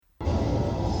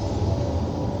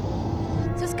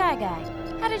Sky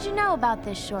Guy, how did you know about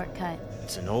this shortcut?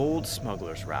 It's an old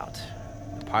smuggler's route.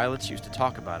 The pilots used to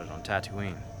talk about it on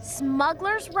Tatooine.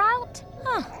 Smuggler's route?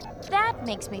 Huh, that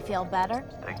makes me feel better.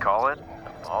 They call it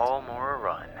the Balmorra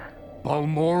Run.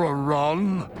 Balmorra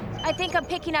Run? I think I'm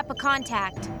picking up a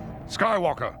contact.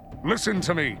 Skywalker, listen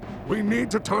to me. We need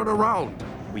to turn around.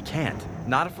 We can't.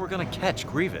 Not if we're gonna catch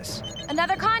Grievous.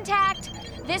 Another contact!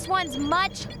 This one's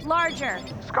much larger.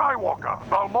 Skywalker,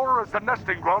 Balmorra is the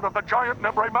nesting ground of the giant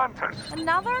Nebre Mantis.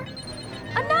 Another?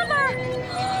 Another!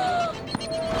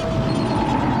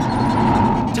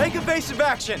 Take evasive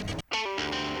action!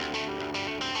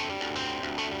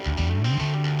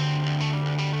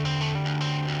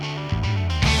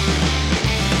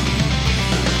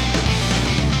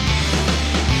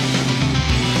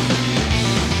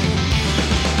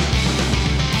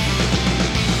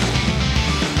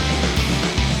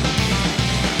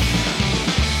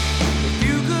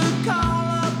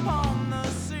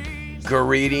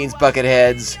 Greetings,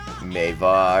 Bucketheads.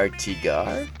 Mavar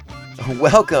Tigar.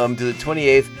 Welcome to the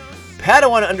 28th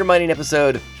Padawan Undermining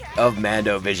episode of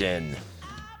Mando Vision.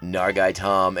 Nargai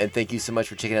Tom, and thank you so much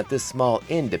for checking out this small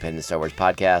independent Star Wars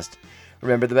podcast.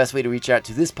 Remember, the best way to reach out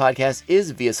to this podcast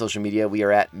is via social media. We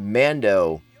are at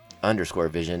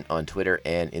Mando_Vision on Twitter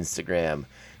and Instagram.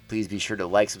 Please be sure to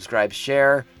like, subscribe,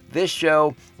 share this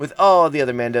show with all the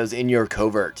other Mandos in your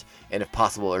covert, and if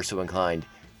possible or so inclined,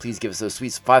 please give us those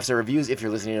sweet 5-star reviews if you're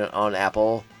listening on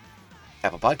Apple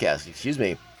Podcasts, excuse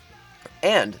me.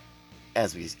 And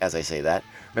as I say that,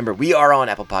 remember, we are on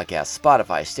Apple Podcasts,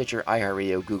 Spotify, Stitcher,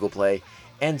 iHeartRadio, Google Play,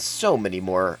 and so many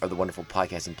more of the wonderful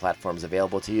podcasting platforms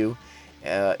available to you.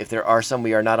 If there are some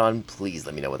we are not on, please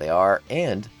let me know what they are,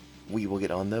 and we will get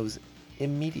on those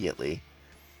immediately.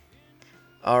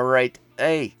 All right,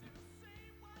 hey.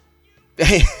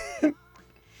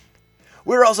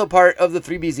 We're also part of the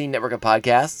 3BZine network of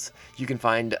podcasts. You can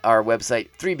find our website,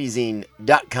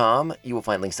 3bzine.com. You will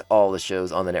find links to all the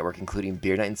shows on the network, including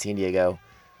Beer Night in San Diego,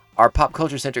 our pop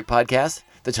culture-centric podcast,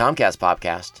 the Tomcast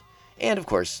Podcast, and, of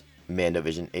course, Mando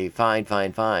Vision, a fine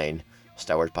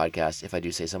Star Wars podcast, if I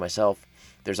do say so myself.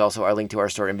 There's also our link to our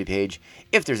store MV page,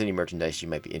 if there's any merchandise you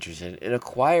might be interested in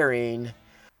acquiring.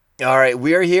 All right,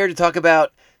 we are here to talk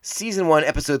about Season 1,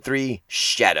 Episode 3,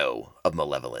 Shadow of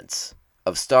Malevolence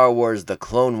of Star Wars, The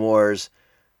Clone Wars.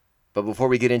 But before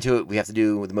we get into it, we have to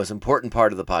do the most important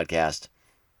part of the podcast.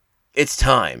 It's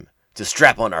time to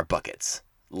strap on our buckets.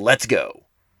 Let's go.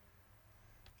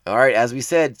 All right, as we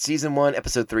said, Season 1,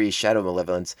 Episode 3, Shadow of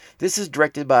Malevolence. This is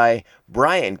directed by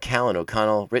Brian Callen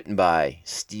O'Connell, written by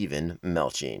Stephen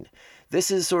Melching. This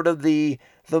is sort of the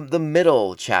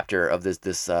middle chapter of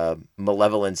this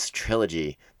Malevolence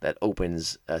trilogy that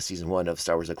opens Season 1 of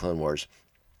Star Wars, The Clone Wars.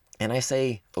 And I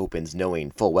say opens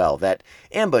knowing full well that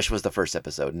Ambush was the first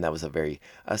episode, and that was a very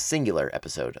singular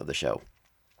episode of the show.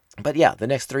 But yeah, the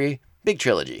next three, big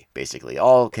trilogy, basically,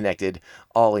 all connected,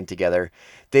 all linked together.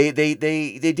 They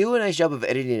do a nice job of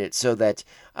editing it so that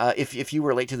if you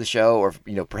were late to the show, or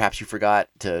perhaps you forgot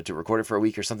to record it for a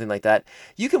week or something like that,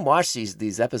 you can watch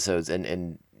these episodes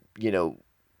and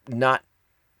not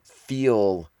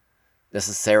feel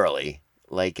necessarily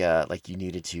like you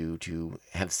needed to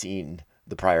have seen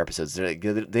the prior episodes. They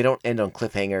don't end on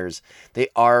cliffhangers. They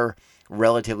are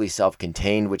relatively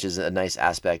self-contained, which is a nice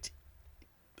aspect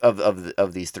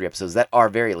of these three episodes that are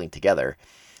very linked together.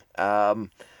 But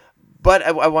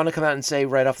I want to come out and say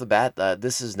right off the bat,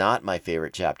 this is not my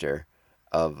favorite chapter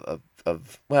of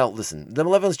well, listen, the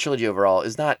Malevolence trilogy overall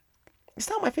it's not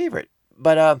my favorite.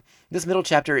 But this middle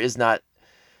chapter is not.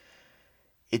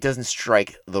 It doesn't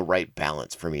strike the right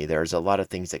balance for me. There's a lot of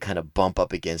things that kind of bump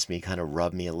up against me, kind of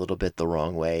rub me a little bit the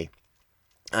wrong way.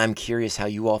 I'm curious how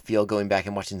you all feel going back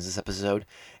and watching this episode.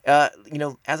 As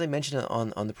I mentioned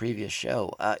on the previous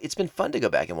show, it's been fun to go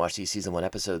back and watch these Season 1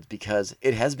 episodes because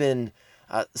it has been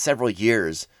several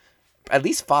years, at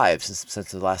least 5,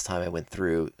 since the last time I went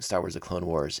through Star Wars: The Clone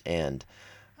Wars and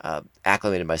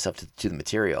acclimated myself to the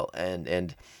material.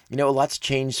 And a lot's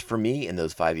changed for me in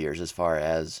those 5 years as far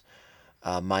as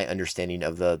my understanding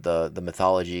of the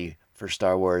mythology for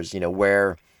Star Wars,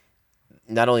 where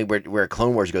not only where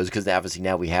Clone Wars goes, because obviously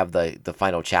now we have the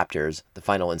final chapters, the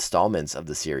final installments of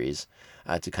the series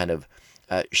to kind of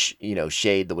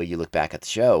shade the way you look back at the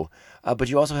show, but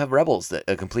you also have Rebels,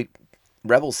 a complete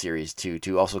Rebels series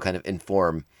to also kind of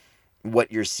inform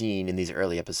what you're seeing in these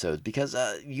early episodes, because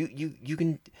you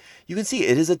can see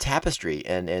it is a tapestry,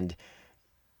 and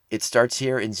it starts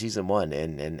here in Season 1,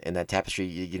 and that tapestry,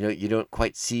 you don't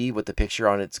quite see what the picture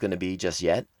on it's going to be just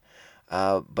yet,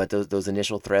 but those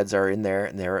initial threads are in there,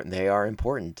 and they are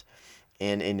important.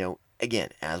 And again,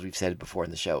 as we've said before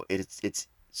in the show, it's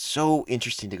so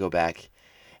interesting to go back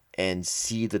and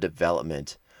see the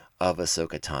development of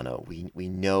Ahsoka Tano. We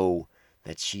know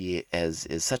that she is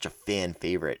such a fan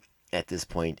favorite at this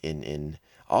point in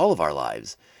all of our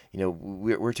lives. You know,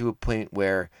 we're to a point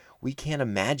where we can't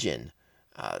imagine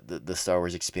the Star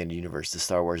Wars expanded universe, the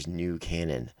Star Wars new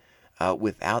canon,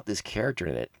 without this character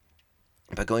in it.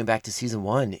 But going back to season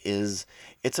 1 it's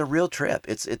a real trip.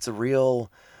 It's a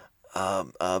real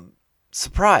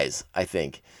surprise, I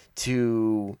think,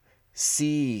 to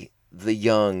see the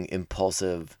young,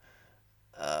 impulsive,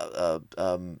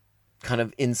 kind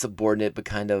of insubordinate, but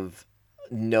kind of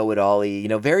know-it-all-y, you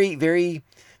know, very, very,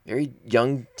 very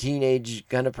young teenage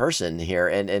kind of person here.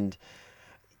 And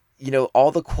you know,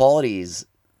 all the qualities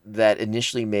that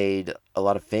initially made a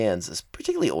lot of fans,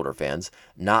 particularly older fans,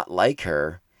 not like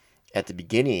her at the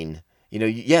beginning, you know,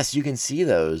 yes, you can see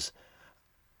those,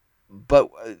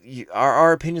 but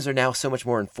our opinions are now so much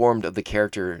more informed of the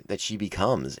character that she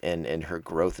becomes and her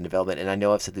growth and development. And I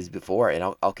know I've said this before,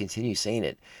 and I'll continue saying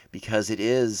it, because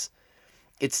it's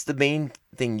the main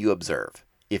thing you observe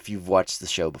if you've watched the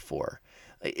show before.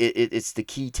 It's the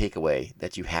key takeaway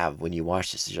that you have when you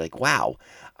watch this. You're like, wow,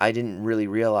 I didn't really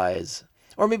realize,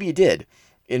 or maybe you did,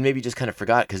 and maybe just kind of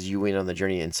forgot because you went on the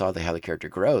journey and saw how the character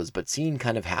grows, but seeing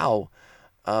kind of how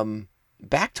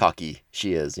backtalky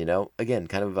she is, you know, again,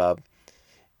 kind of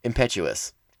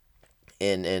impetuous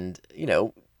and you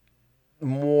know,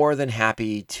 more than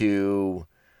happy to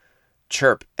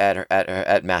chirp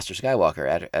at Master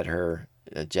Skywalker, at her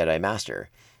Jedi Master,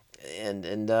 and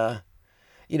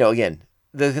you know, again,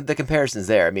 the comparison's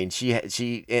there. I mean,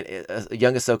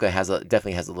 young Ahsoka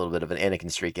definitely has a little bit of an Anakin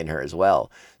streak in her as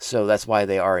well, so that's why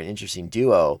they are an interesting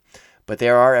duo. But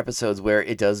there are episodes where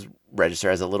it does register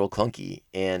as a little clunky,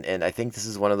 and I think this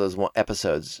is one of those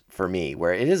episodes for me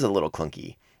where it is a little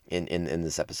clunky in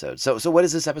this episode. So what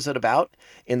is this episode about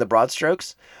in the broad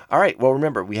strokes? All right, well,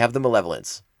 remember, we have the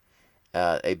Malevolence,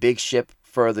 a big ship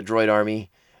for the droid army.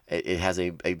 It has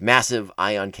a massive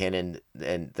ion cannon,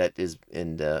 and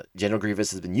General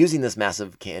Grievous has been using this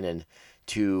massive cannon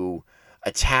to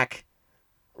attack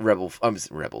Republic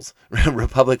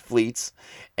fleets,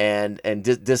 and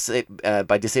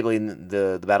by disabling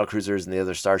the battle cruisers and the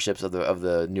other starships of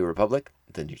the New Republic,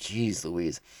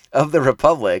 of the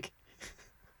Republic.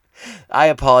 I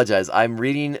apologize. I'm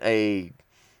reading a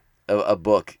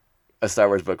book, a Star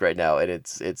Wars book right now, and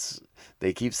it's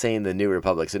they keep saying the New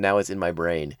Republic, so now it's in my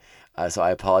brain. So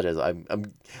I apologize.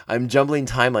 I'm jumbling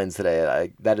timelines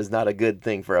today. That is not a good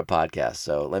thing for a podcast.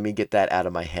 So let me get that out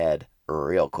of my head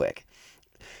real quick.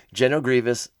 General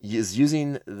Grievous is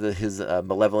using his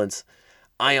Malevolence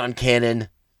ion cannon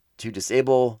to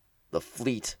disable the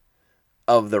fleet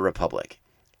of the Republic.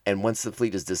 And once the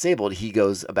fleet is disabled, he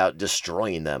goes about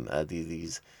destroying them.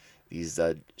 These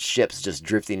ships just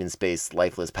drifting in space,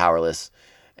 lifeless, powerless,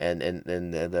 and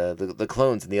the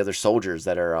clones and the other soldiers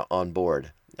that are on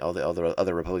board, all the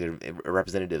other Republican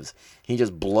representatives, he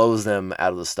just blows them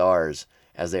out of the stars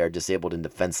as they are disabled and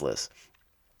defenseless.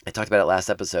 I talked about it last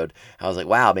episode. I was like,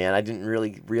 wow, man, I didn't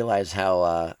really realize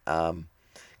how kind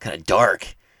of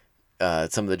dark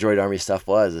some of the Droid Army stuff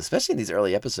was, especially in these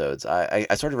early episodes. I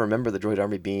sort of remember the Droid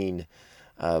Army being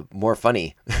more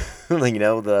funny, like, you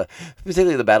know,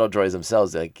 particularly the battle droids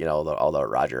themselves, like, you know, all the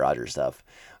Roger stuff.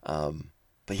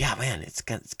 But yeah, man, it's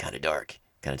kind of dark,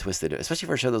 kind of twisted, especially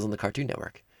for a show that was on the Cartoon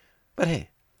Network. But hey,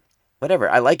 whatever.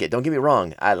 I like it. Don't get me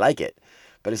wrong. I like it.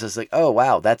 But it's just like, oh,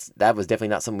 wow, that was definitely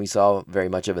not something we saw very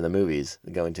much of in the movies,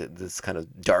 going to this kind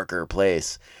of darker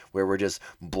place where we're just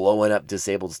blowing up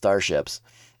disabled starships.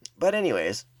 But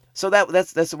anyways, so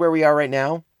that's where we are right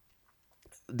now.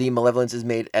 The Malevolence is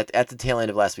made at the tail end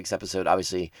of last week's episode.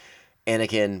 Obviously,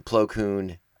 Anakin, Plo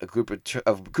Koon, a group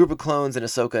of clones, and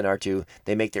Ahsoka and R2,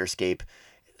 they make their escape,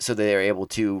 so they are able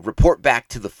to report back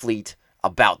to the fleet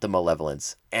about the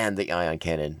Malevolence and the ion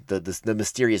cannon, the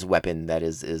mysterious weapon that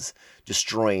is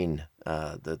destroying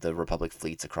the Republic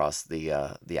fleets across the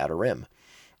Outer Rim.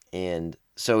 And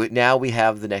so now we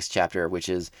have the next chapter, which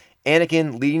is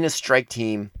Anakin leading a strike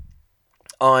team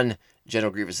on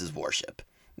General Grievous's warship.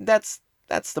 That's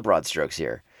the broad strokes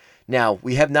here. Now,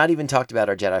 we have not even talked about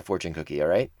our Jedi Fortune Cookie, all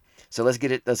right? So let's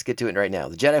get to it right now.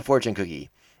 The Jedi Fortune Cookie.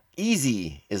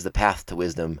 Easy is the path to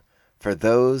wisdom for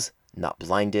those not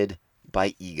blinded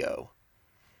by ego.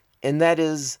 And that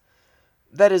is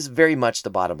very much the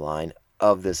bottom line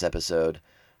of this episode.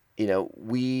 You know,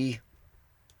 we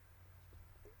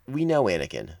know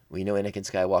Anakin. We know Anakin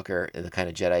Skywalker and the kind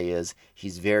of Jedi he is.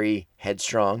 He's very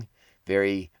headstrong,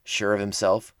 very sure of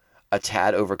himself, a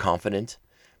tad overconfident,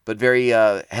 but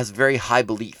has very high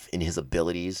belief in his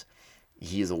abilities.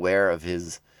 He is aware of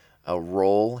his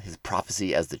role, his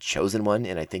prophecy as the chosen one,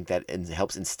 and I think that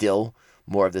helps instill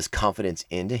more of this confidence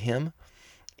into him.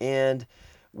 And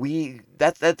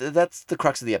that's the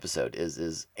crux of the episode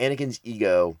is Anakin's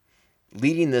ego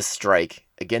leading this strike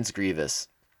against Grievous,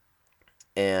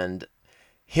 and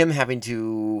him having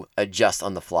to adjust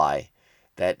on the fly.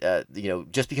 That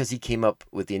just because he came up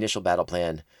with the initial battle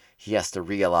plan, he has to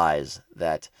realize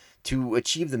that to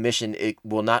achieve the mission, it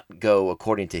will not go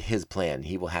according to his plan.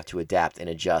 He will have to adapt and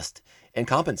adjust and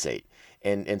compensate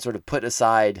and sort of put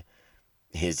aside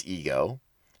his ego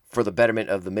for the betterment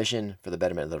of the mission, for the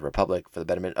betterment of the Republic, for the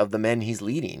betterment of the men he's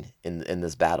leading in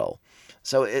this battle.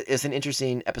 So it's an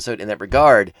interesting episode in that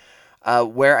regard,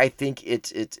 where I think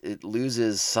it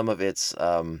loses some of its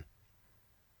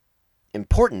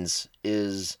importance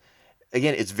is,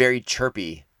 again, it's very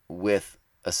chirpy with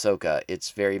Ahsoka.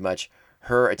 It's very much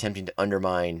her attempting to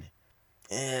undermine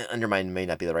may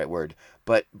not be the right word,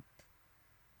 but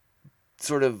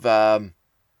sort of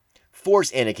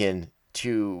force Anakin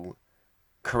to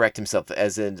correct himself,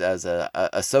 as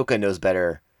Ahsoka knows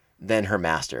better than her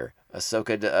master.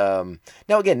 Ahsoka,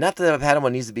 now again, not that a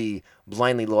Padawan needs to be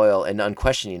blindly loyal and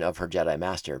unquestioning of her Jedi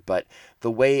Master, but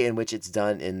the way in which it's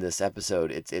done in this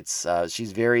episode,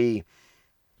 she's very,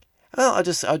 well, I'll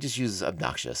just use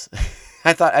obnoxious.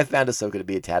 I found Ahsoka to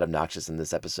be a tad obnoxious in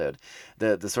this episode.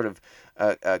 The sort of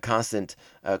constant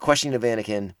questioning of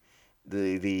Anakin,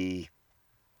 the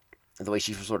way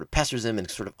she sort of pesters him and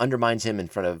sort of undermines him in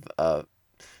front of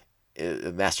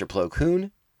Master Plo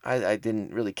Koon, I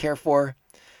didn't really care for.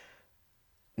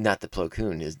 Not that Plo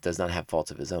Koon does not have faults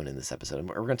of his own in this episode. And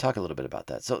we're going to talk a little bit about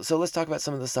that. So let's talk about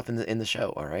some of the stuff in the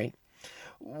show. All right.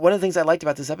 One of the things I liked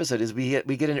about this episode is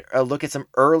we get a look at some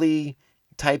early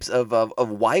types of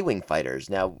Y-wing fighters.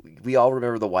 Now we all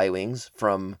remember the Y-wings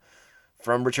from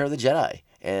Return of the Jedi,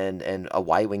 and a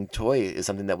Y-wing toy is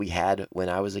something that we had when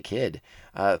I was a kid.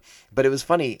 But it was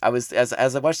funny. As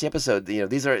I watched the episode,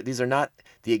 these are not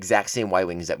the exact same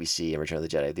Y-wings that we see in Return of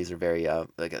the Jedi. These are very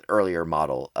like an earlier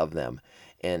model of them.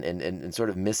 And sort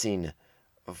of missing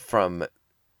from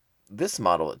this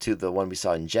model to the one we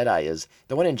saw in Jedi is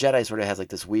the one in Jedi sort of has like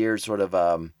this weird sort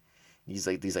of these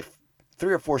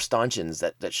 3 or 4 stanchions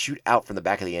that shoot out from the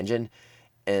back of the engine,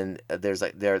 and there's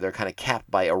like they're kind of capped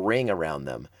by a ring around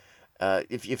them.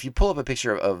 If you pull up a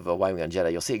picture of a Y-wing on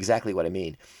Jedi, you'll see exactly what I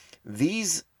mean.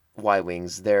 These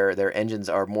Y-wings, their engines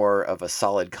are more of a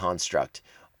solid construct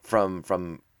from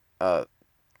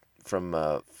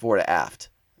fore to aft.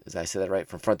 Did I say that right?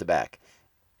 From front to back.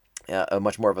 A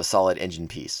much more of a solid engine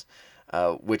piece,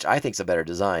 which I think is a better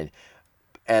design.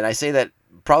 And I say that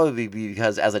probably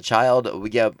because as a child,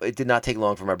 it did not take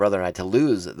long for my brother and I to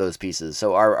lose those pieces.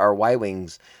 So our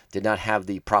Y-wings did not have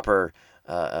the proper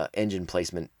engine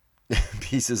placement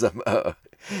pieces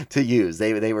to use.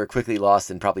 They were quickly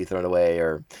lost and probably thrown away,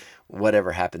 or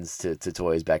whatever happens to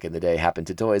toys back in the day happened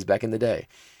to toys back in the day.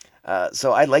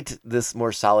 So I liked this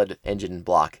more solid engine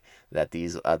block that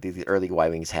these early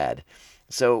Y-wings had.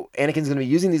 So Anakin's going to be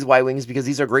using these Y-wings because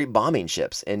these are great bombing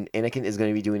ships, and Anakin is going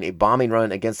to be doing a bombing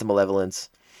run against the Malevolence,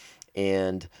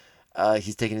 and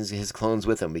he's taking his clones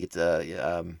with him. We get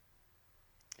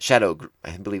Shadow,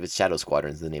 I believe it's Shadow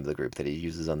Squadron is the name of the group that he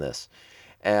uses on this,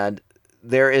 and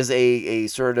there is a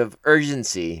sort of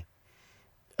urgency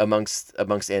amongst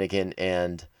Anakin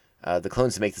and the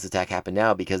clones to make this attack happen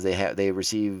now, because they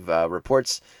receive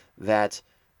reports that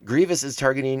Grievous is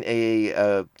targeting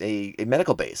a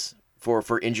medical base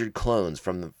for injured clones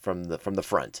from the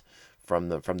front, from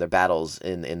their battles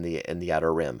in the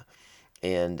Outer Rim.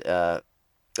 And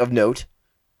of note,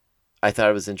 I thought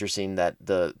it was interesting that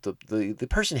the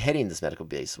person heading this medical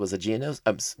base was a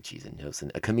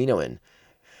Kaminoan.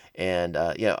 And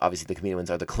obviously the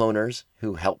Kaminoans are the cloners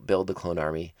who helped build the clone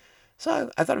army. So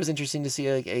I thought it was interesting to see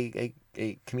a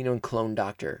Kaminoan clone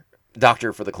doctor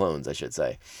for the clones, I should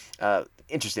say.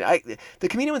 Interesting. The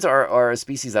Kaminoans are a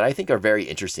species that I think are very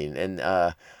interesting, and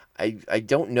I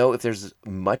don't know if there's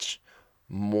much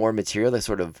more material that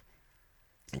sort of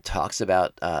talks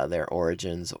about their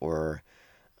origins or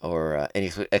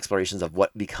any explorations of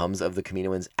what becomes of the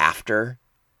Kaminoans after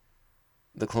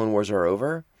the Clone Wars are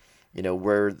over.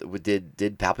 Where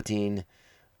did Palpatine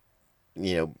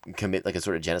commit like a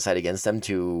sort of genocide against them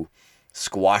to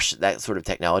squash that sort of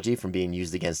technology from being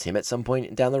used against him at some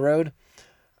point down the road?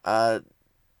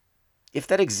 If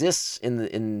that exists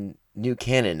in new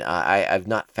canon, I've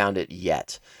not found it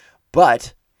yet.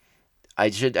 But I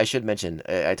should mention,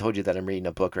 I told you that I'm reading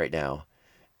a book right now,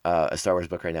 a Star Wars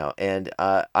book right now, and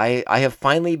I have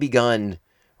finally begun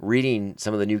reading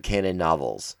some of the new canon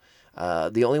novels.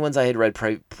 The only ones I had read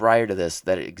prior to this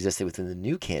that existed within the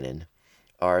new canon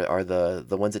are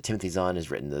the ones that Timothy Zahn has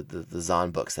written, the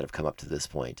Zahn books that have come up to this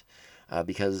point,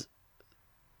 because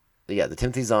the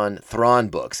Timothy Zahn Thrawn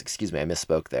books. Excuse me, I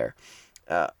misspoke there.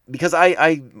 Because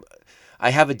I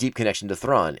have a deep connection to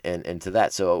Thrawn and to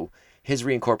that, so his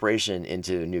reincorporation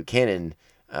into new canon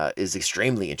is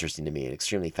extremely interesting to me and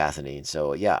extremely fascinating.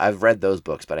 So yeah, I've read those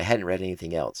books, but I hadn't read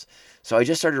anything else. So I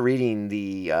just started reading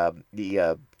the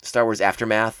Star Wars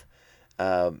Aftermath.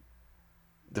 I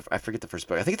forget the first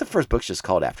book. I think the first book's just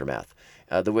called Aftermath.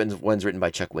 The one's written by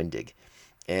Chuck Wendig,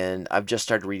 and I've just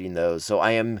started reading those. So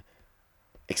I am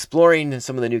exploring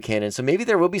some of the new canon. So maybe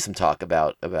there will be some talk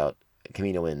about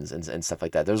Kaminoans and stuff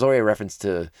like that. There's already a reference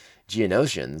to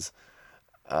Geonosians,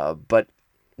 but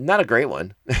not a great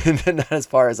one. Not as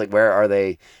far as like where are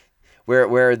they?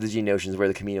 Where are the Geonosians? Where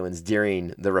are the Kaminoans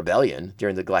during the rebellion,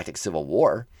 during the Galactic Civil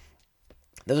War?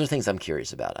 Those are things I'm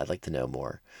curious about. I'd like to know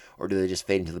more. Or do they just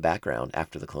fade into the background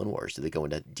after the Clone Wars? Do they go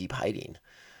into deep hiding?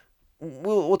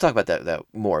 We'll talk about that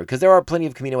more, because there are plenty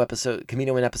of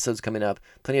Kaminoan episodes coming up,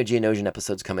 plenty of Geonosian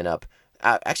episodes coming up.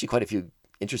 Actually, quite a few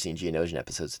interesting Geonosian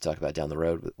episodes to talk about down the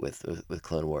road with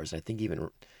Clone Wars. And I think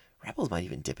even Rebels might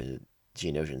even dip into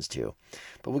Geonosians too.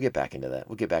 But we'll get back into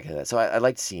that. So I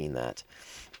liked seeing that.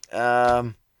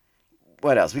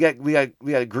 What else? We got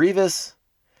Grievous.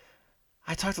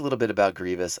 I talked a little bit about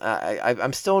Grievous.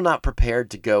 I'm still not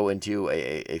prepared to go into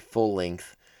a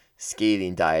full-length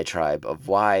scathing diatribe of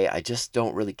why I just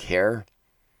don't really care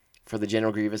for the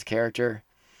General Grievous character.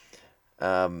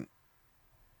 Yeah,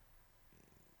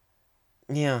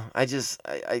 I just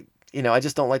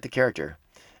don't like the character.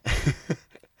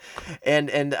 and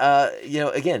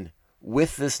again,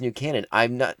 with this new canon, I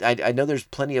know there's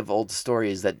plenty of old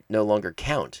stories that no longer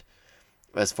count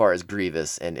as far as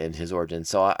Grievous and his origin.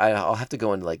 So I'll have to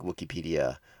go into like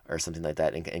Wikipedia or something like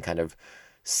that and kind of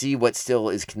see what still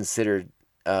is considered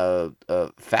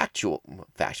factual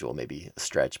maybe a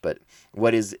stretch, but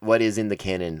what is in the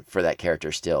canon for that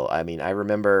character still. I mean, I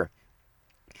remember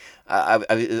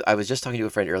I was just talking to a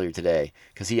friend earlier today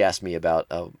because he asked me about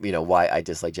why I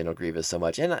dislike General Grievous so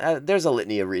much, and there's a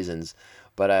litany of reasons,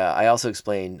 but I also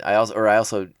explained I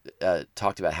also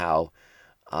talked about how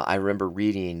I remember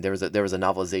reading there was a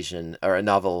novelization or a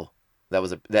novel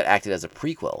that acted as a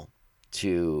prequel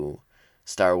to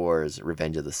Star Wars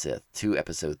Revenge of the Sith, to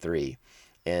Episode 3,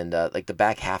 and like the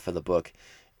back half of the book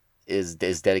is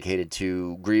dedicated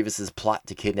to Grievous's plot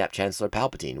to kidnap Chancellor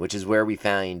Palpatine, which is where we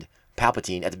find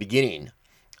Palpatine at the beginning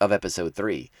of Episode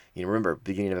 3. You remember,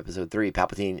 beginning of Episode 3,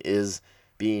 Palpatine is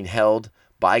being held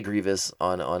by Grievous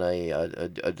on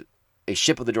a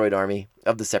ship of the droid army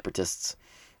of the Separatists,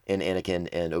 and Anakin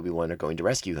and Obi-Wan are going to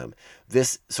rescue him.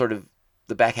 This sort of,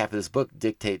 the back half of this book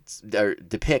depicts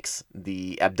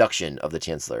the abduction of the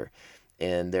Chancellor.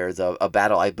 And there's a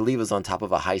battle, I believe it was on top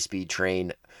of a high-speed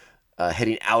train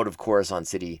heading out of Coruscant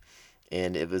City.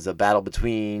 And it was a battle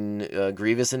between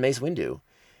Grievous and Mace Windu.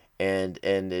 And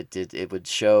it would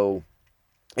show,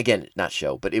 again, not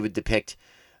show, but it would depict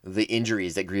the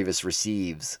injuries that Grievous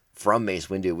receives from Mace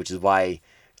Windu, which is why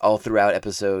all throughout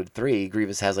Episode 3,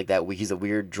 Grievous has like that, he's a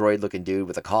weird droid-looking dude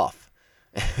with a cough.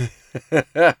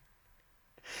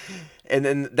 And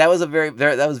then that was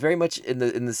very much in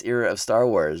this era of Star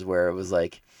Wars, where it was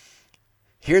like,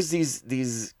 here's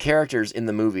these characters in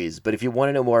the movies, but if you want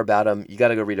to know more about them, you got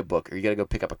to go read a book, or you got to go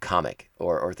pick up a comic,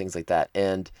 or things like that.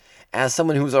 And as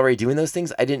someone who was already doing those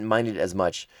things, I didn't mind it as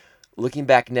much. Looking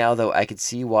back now, though, I could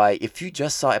see why, if you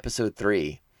just saw Episode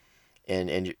 3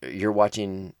 and you're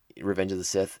watching Revenge of the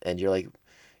Sith, and you're like,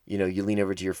 you lean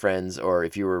over to your friends, or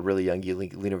if you were really young, you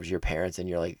lean over to your parents, and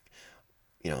you're like,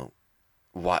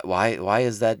 why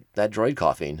is that droid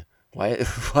coughing? Why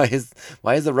is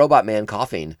the robot man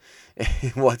coughing?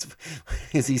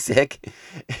 Is he sick?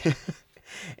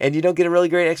 And you don't get a really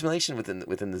great explanation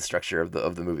within the structure of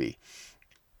the movie.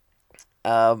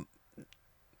 Yeah,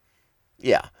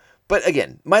 but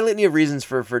again, my litany of reasons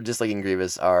for disliking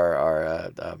Grievous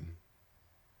are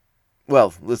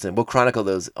well, listen, we'll chronicle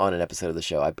those on an episode of the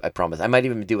show. I promise. I might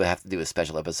even have to do a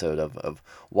special episode of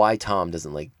why Tom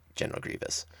doesn't like General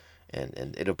Grievous.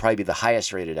 And it'll probably be the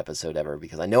highest rated episode ever,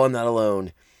 because I know I'm not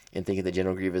alone in thinking that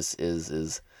General Grievous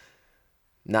is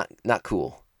not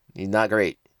cool. He's not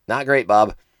great. Not great,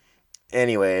 Bob.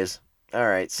 Anyways, all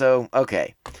right. So,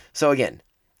 okay. So again,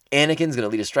 Anakin's going to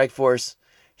lead a strike force.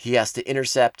 He has to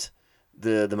intercept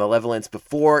the Malevolence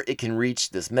before it can reach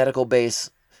this medical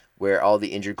base where all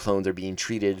the injured clones are being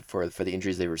treated for the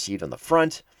injuries they received on the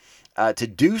front. To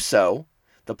do so,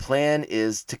 the plan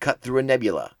is to cut through a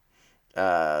nebula.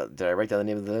 Did I write down the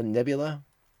name of the nebula?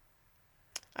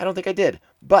 I don't think I did,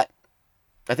 but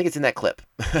I think it's in that clip.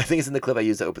 I think it's in the clip I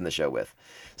used to open the show with.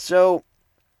 So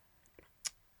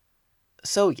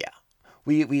yeah,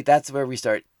 we that's where we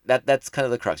start. That's kind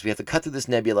of the crux. We have to cut through this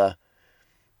nebula.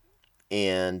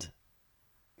 and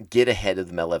get ahead of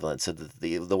the Malevolence so that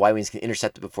the Y-Wings can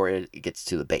intercept it before it gets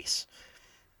to the base.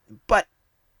 But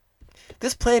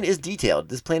this plan is detailed.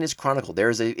 This plan is chronicled. There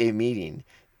is a meeting.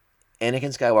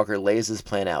 Anakin Skywalker lays his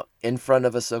plan out in front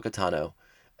of Ahsoka Tano,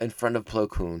 in front of Plo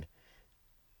Koon,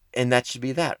 and that should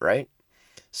be that, right?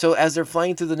 So as they're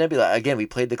flying through the nebula, again, we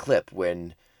played the clip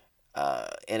when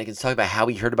Anakin's talking about how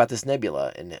he heard about this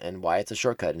nebula and why it's a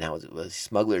shortcut and how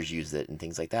smugglers used it and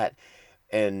things like that.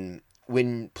 And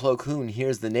when Plo Koon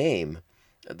hears the name,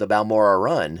 the Balmorra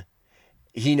Run,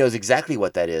 he knows exactly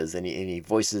what that is, and he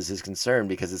voices his concern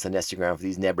because it's a nesting ground for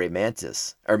these Nebre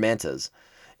mantas.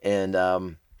 And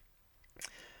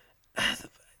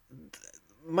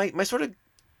my sort of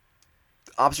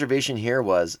observation here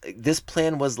was this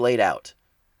plan was laid out.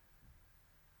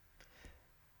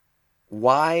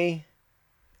 Why?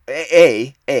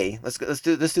 Let's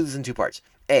do this in two parts.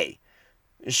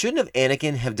 Shouldn't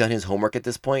Anakin have done his homework at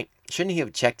this point? Shouldn't he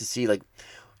have checked to see, like,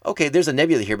 okay, there's a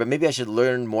nebula here, but maybe I should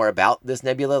learn more about this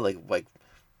nebula, like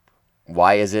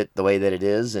why is it the way that it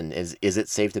is, and is it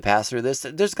safe to pass through this?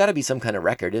 There's got to be some kind of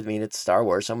record. I mean, it's Star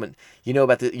Wars.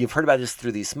 You've heard about this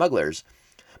through these smugglers,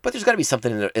 but there's got to be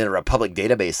something in a Republic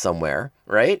database somewhere,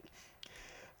 right?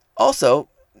 Also,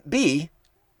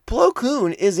 Plo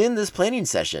Koon is in this planning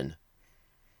session,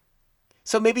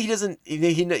 so maybe he doesn't.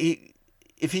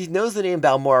 If he knows the name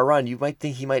Balmorra Run, you might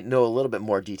think he might know a little bit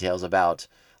more details about,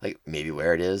 like, maybe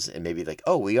where it is, and maybe like,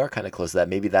 oh, we are kind of close to that.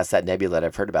 Maybe that's that nebula that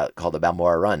I've heard about called the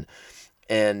Balmorra Run.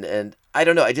 And I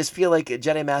don't know. I just feel like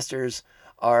Jedi Masters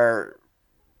are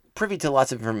privy to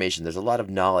lots of information. There's a lot of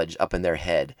knowledge up in their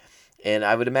head. And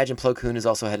I would imagine Plo Koon has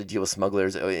also had to deal with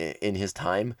smugglers in his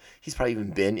time. He's probably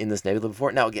even been in this nebula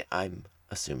before. Now, again, I'm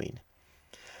assuming.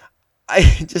 I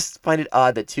just find it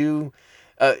odd that Plo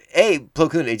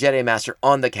Koon, a Jedi Master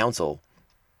on the Council,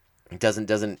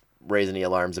 doesn't raise any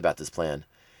alarms about this plan.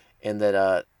 And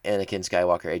that Anakin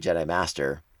Skywalker, a Jedi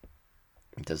Master,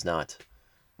 does not.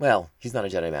 Well, he's not a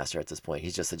Jedi Master at this point.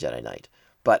 He's just a Jedi Knight.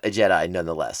 But a Jedi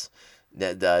nonetheless.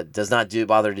 Does not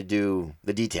bother to do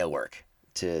the detail work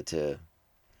to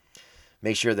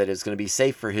make sure that it's going to be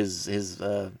safe for his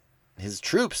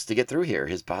troops to get through here,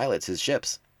 his pilots, his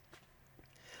ships.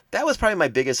 That was probably my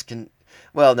biggest...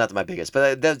 well, not my biggest,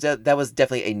 but that was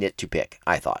definitely a nit to pick,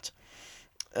 I thought.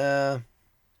 Yeah.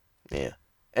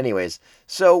 Anyways,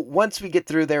 so once we get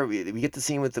through there, we get the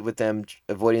scene with them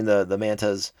avoiding the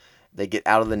mantas. They get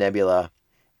out of the nebula.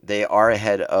 They are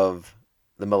ahead of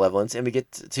the Malevolence, and we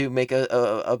get to make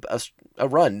a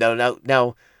run.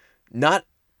 Now, not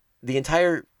the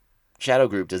entire Shadow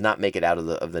Group does not make it out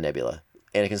of the nebula.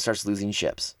 Anakin starts losing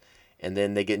ships, and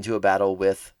then they get into a battle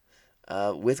with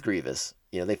Grievous.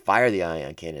 They fire the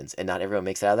ion cannons, and not everyone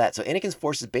makes it out of that. So Anakin's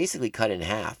force is basically cut in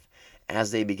half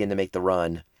as they begin to make the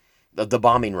run. The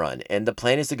bombing run, and the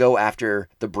plan is to go after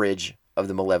the bridge of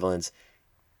the Malevolence,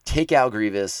 take out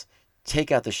Grievous,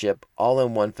 take out the ship, all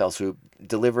in one fell swoop,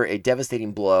 deliver a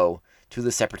devastating blow to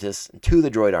the Separatists, to the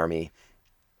droid army.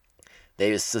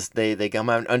 They come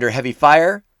out under heavy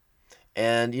fire,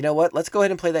 and you know what? Let's go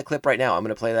ahead and play that clip right now. I'm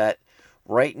going to play that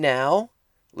right now.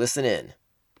 Listen in.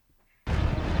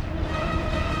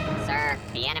 Sir,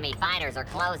 the enemy fighters are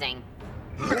closing.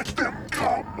 Let them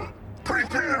come!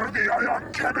 Prepare the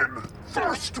ion cannon!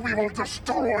 First we will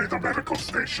destroy the medical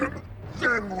station,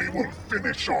 then we will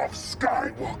finish off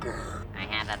Skywalker. I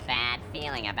have a bad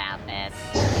feeling about this.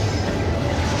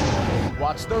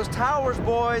 Watch those towers,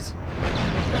 boys!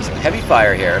 There's some heavy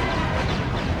fire here.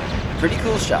 Pretty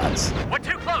cool shots. We're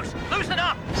too close! Loosen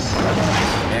up!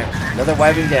 There, another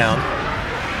Y-Wing down.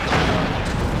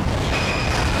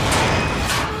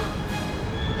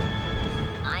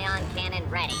 Ion cannon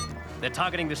ready. They're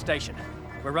targeting the station.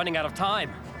 We're running out of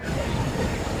time.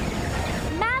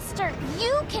 Master,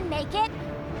 you can make it,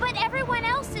 but everyone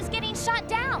else is getting shot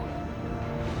down.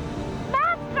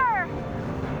 Master!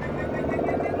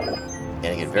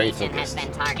 Anakin very Station has focused.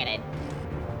 been targeted.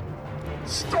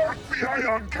 Start the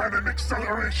ion cannon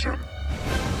acceleration!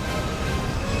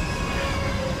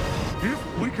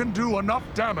 If we can do enough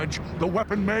damage, the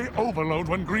weapon may overload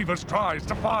when Grievous tries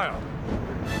to fire.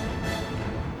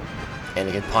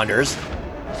 Anakin ponders.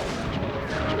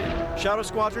 Shadow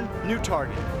Squadron, new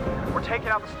target. We're taking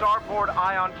out the starboard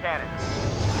ion cannons.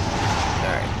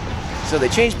 Alright. So they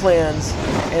change plans,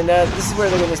 and this is where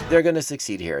they're gonna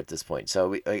succeed here at this point.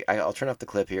 So I'll turn off the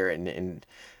clip here, and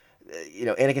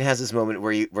Anakin has this moment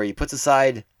where he puts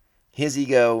aside his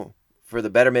ego for the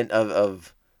betterment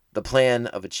of the plan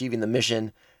of achieving the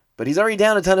mission, but he's already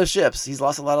down a ton of ships. He's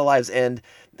lost a lot of lives, and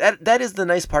that is the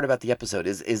nice part about the episode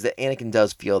is that Anakin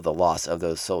does feel the loss of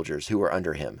those soldiers who were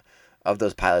under him.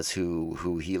 those pilots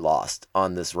who he lost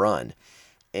on this run,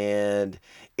 and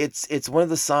it's one of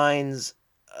the signs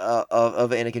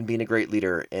of Anakin being a great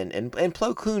leader, and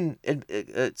Plo Koon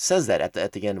it says that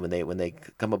at the end when they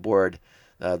come aboard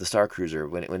the Star Cruiser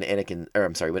when when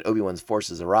Obi-Wan's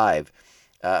forces arrive,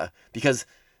 because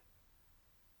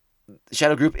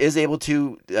Shadow Group is able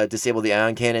to disable the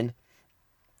ion cannon.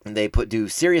 And they do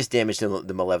serious damage to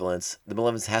the Malevolence. The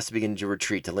Malevolence has to begin to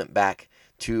retreat, to limp back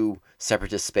to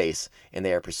Separatist space, and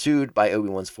they are pursued by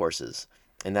Obi-Wan's forces.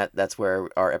 And that's where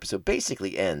our episode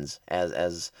basically ends,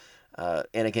 as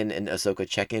Anakin and Ahsoka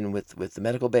check in with the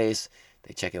medical base.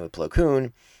 They check in with Plo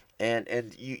Koon,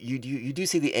 and you do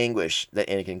see the anguish that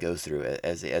Anakin goes through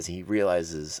as he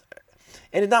realizes,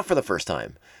 and not for the first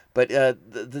time, but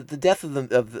the death of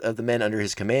the men under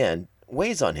his command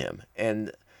weighs on him.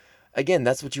 And again,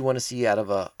 that's what you want to see out of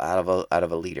a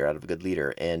leader, out of a good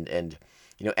leader. And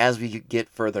as we get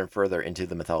further and further into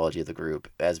the mythology of the group,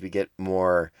 as we get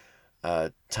more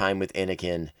time with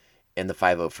Anakin and the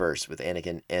 501st, with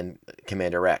Anakin and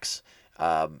Commander Rex,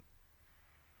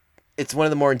 it's one of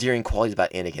the more endearing qualities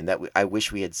about Anakin that I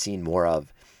wish we had seen more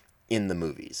of in the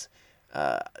movies.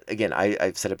 Again,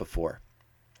 I've said it before.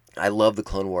 I love the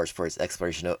Clone Wars for its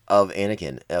exploration of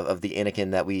Anakin, of the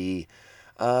Anakin that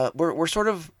we're sort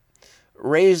of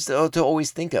raised to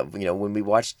always think of, when we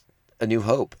watched A New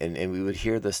Hope and we would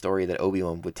hear the story that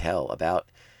Obi-Wan would tell about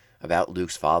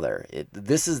Luke's father.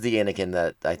 This is the Anakin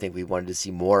that I think we wanted to see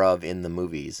more of in the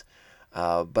movies.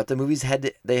 But the movies had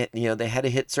to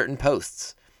hit certain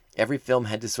posts. Every film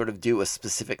had to sort of do a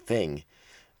specific thing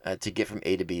to get from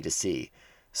A to B to C.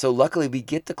 So luckily we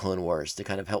get the Clone Wars to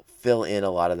kind of help fill in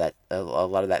a lot of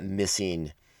that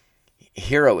missing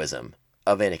heroism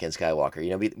of Anakin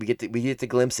Skywalker. We get to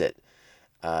glimpse it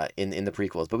in the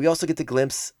prequels, but we also get to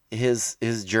glimpse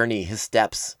his journey, his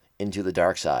steps into the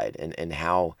dark side, and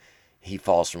how he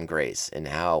falls from grace and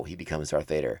how he becomes Darth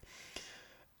Vader.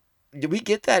 We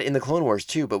get that in the Clone Wars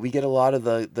too, but we get a lot of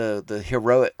the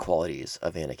heroic qualities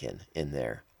of Anakin in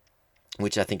there,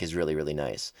 which I think is really, really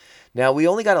nice. Now, we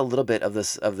only got a little bit of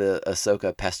the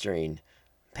Ahsoka pestering,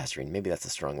 maybe that's a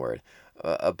strong word,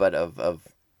 but of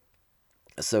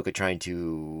Ahsoka trying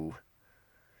to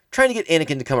get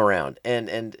Anakin to come around,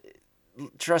 and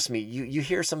trust me, you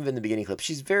hear some of it in the beginning clip.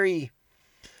 She's very,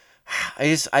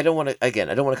 I don't want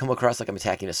to come across like I'm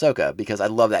attacking Ahsoka, because I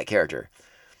love that character.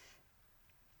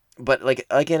 But like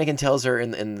Anakin tells her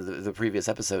in the previous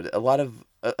episode,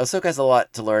 Ahsoka has a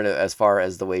lot to learn as far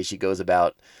as the way she goes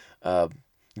about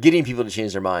getting people to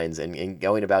change their minds, and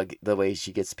going about the way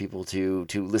she gets people to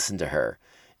listen to her,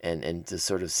 and to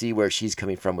sort of see where she's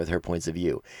coming from with her points of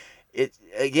view.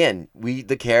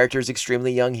 The character is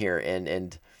extremely young here,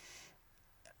 and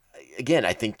again,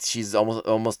 I think she's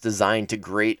almost designed to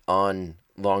grate on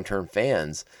long-term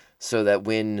fans, so that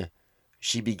when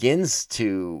she begins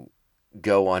to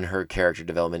go on her character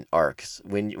development arcs,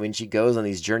 when she goes on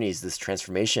these journeys, this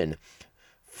transformation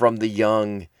from the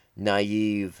young,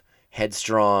 naive,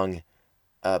 headstrong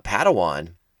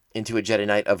Padawan into a Jedi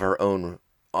Knight of her own,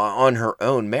 on her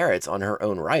own merits, on her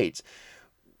own rights,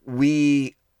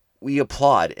 we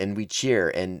applaud and we cheer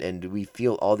and we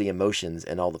feel all the emotions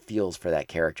and all the feels for that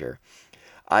character.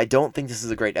 I don't think this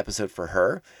is a great episode for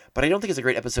her, but I don't think it's a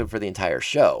great episode for the entire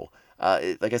show.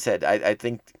 Like I said, I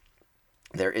think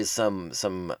there is some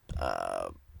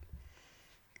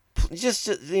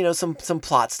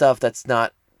plot stuff that's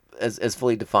not as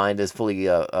fully defined, as fully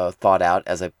thought out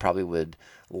as I probably would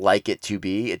like it to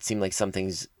be. It seemed like some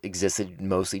things existed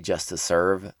mostly just to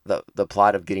serve the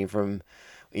plot of getting from,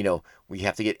 we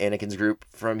have to get Anakin's group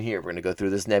from here. We're going to go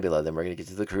through this nebula, then we're going to get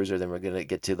to the cruiser, then we're going to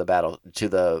get to the battle,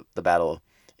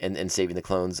 and saving the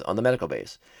clones on the medical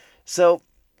base. So,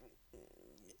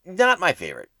 not my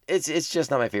favorite. It's just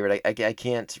not my favorite. I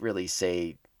can't really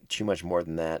say too much more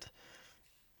than that.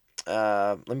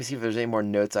 Let me see if there's any more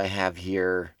notes I have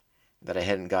here that I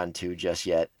hadn't gotten to just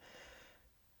yet.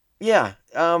 Yeah.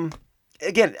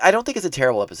 Again, I don't think it's a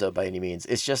terrible episode by any means.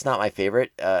 It's just not my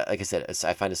favorite. Like I said,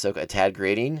 I find Ahsoka a tad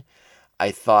grating. I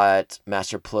thought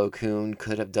Master Plo Koon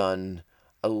could have done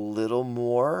a little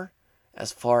more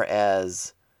as far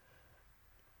as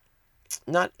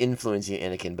not influencing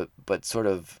Anakin, but sort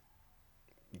of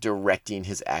directing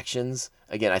his actions.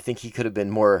 Again, I think he could have been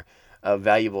more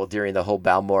valuable during the whole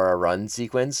Balmorra run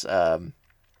sequence, so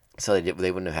they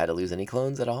wouldn't have had to lose any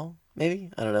clones at all.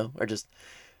 Maybe, I don't know, or just,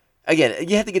 again,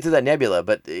 you have to get to that nebula,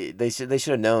 but they should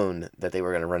have known that they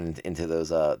were going to run into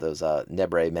those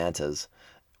Nebrae mantas.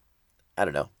 I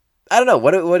don't know.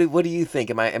 What do you think?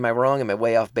 Am I wrong? Am I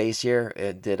way off base here?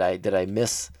 Did I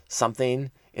miss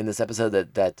something in this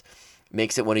episode that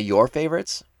makes it one of your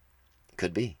favorites?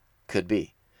 Could be. Could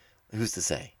be. Who's to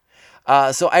say?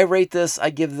 So I rate this. I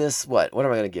give this what? What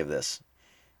am I going to give this?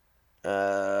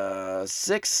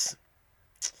 6.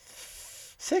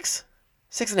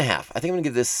 6.5. I think I'm going to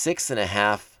give this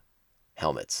 6.5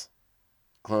 helmets.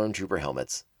 Clone Trooper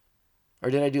helmets. Or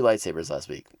did I do lightsabers last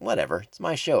week? Whatever. It's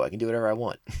my show. I can do whatever I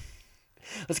want.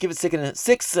 Let's give it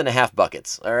 6.5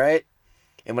 buckets. All right?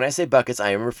 And when I say buckets, I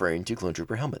am referring to Clone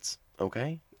Trooper helmets.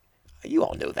 Okay? You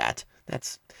all know that.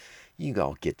 You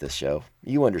all get this show.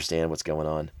 You understand what's going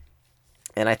on.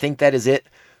 And I think that is it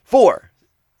for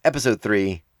episode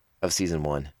 3 of season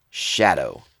 1,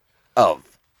 Shadow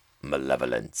of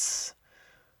Malevolence.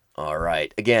 All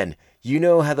right. Again, you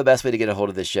know how the best way to get a hold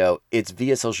of this show. It's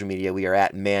via social media. We are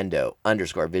at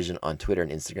Mando_Vision on Twitter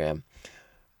and Instagram.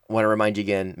 I want to remind you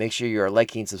again, make sure you are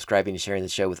liking, subscribing, and sharing the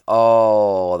show with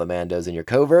all the Mandos in your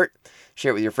covert.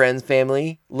 Share it with your friends,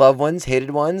 family, loved ones,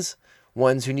 hated ones,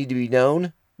 ones who need to be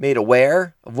known, made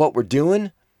aware of what we're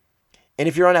doing. And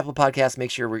if you're on Apple Podcasts,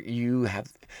 make sure you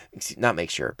have, not make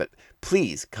sure, but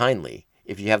please, kindly,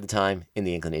 if you have the time and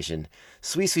the inclination,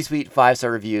 sweet 5-star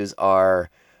reviews are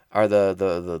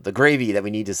the gravy that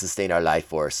we need to sustain our life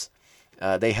force.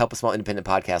 They help a small independent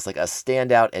podcast like us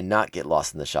stand out and not get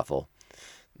lost in the shuffle.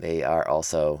 They are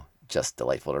also just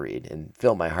delightful to read and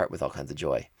fill my heart with all kinds of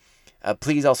joy.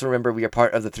 Please also remember we are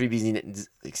part of the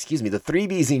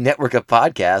 3BZ network of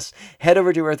podcasts. Head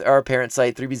over to our parent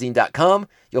site, 3BZ.com.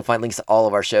 You'll find links to all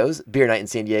of our shows, Beer Night in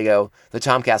San Diego, the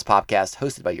Tomcast Popcast,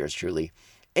 hosted by yours truly,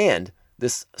 and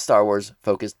this Star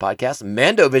Wars-focused podcast,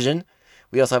 Mandovision.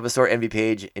 We also have a store envy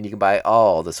page, and you can buy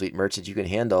all the sweet merch that you can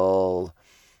handle.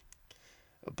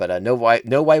 But no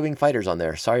Y-Wing fighters on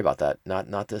there. Sorry about that.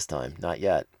 Not this time. Not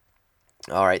yet.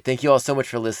 All right. Thank you all so much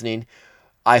for listening.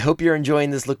 I hope you're enjoying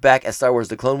this look back at Star Wars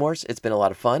The Clone Wars. It's been a lot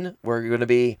of fun. We're going to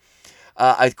be...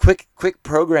 a quick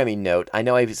programming note. I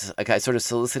know I sort of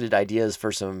solicited ideas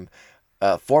for some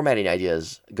formatting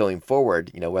ideas going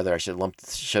forward. You know, whether I should lump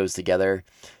the shows together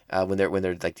when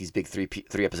they're like these big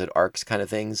three episode arcs kind of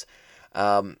things.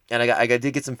 And I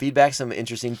did get some feedback, some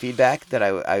interesting feedback that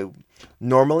I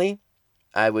normally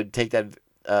I would take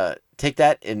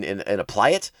that and apply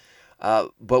it.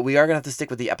 But we are going to have to stick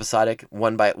with the episodic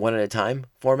one at a time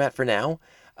format for now,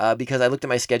 because I looked at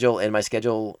my schedule, and my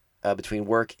schedule between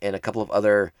work and a couple of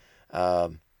other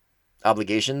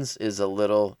obligations is a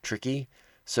little tricky.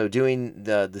 So doing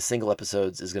the single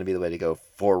episodes is going to be the way to go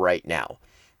for right now.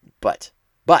 But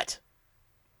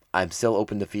I'm still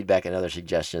open to feedback and other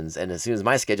suggestions. And as soon as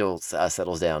my schedule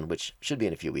settles down, which should be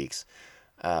in a few weeks,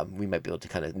 we might be able to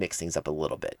kind of mix things up a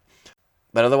little bit.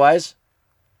 But otherwise,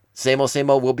 same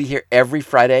old. We'll be here every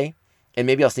Friday. And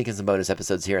maybe I'll sneak in some bonus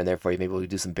episodes here and there for you. Maybe we'll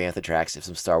do some Bantha tracks if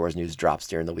some Star Wars news drops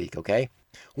during the week, okay?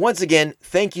 Once again,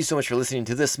 thank you so much for listening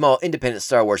to this small independent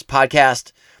Star Wars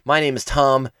podcast. My name is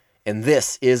Tom, and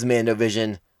this is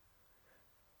Mandovision.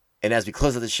 And as we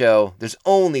close out the show, there's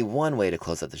only one way to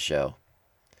close out the show.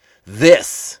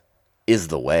 This is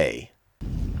the way.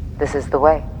 This is the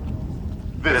way.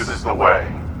 This is the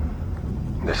way.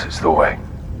 This is the way.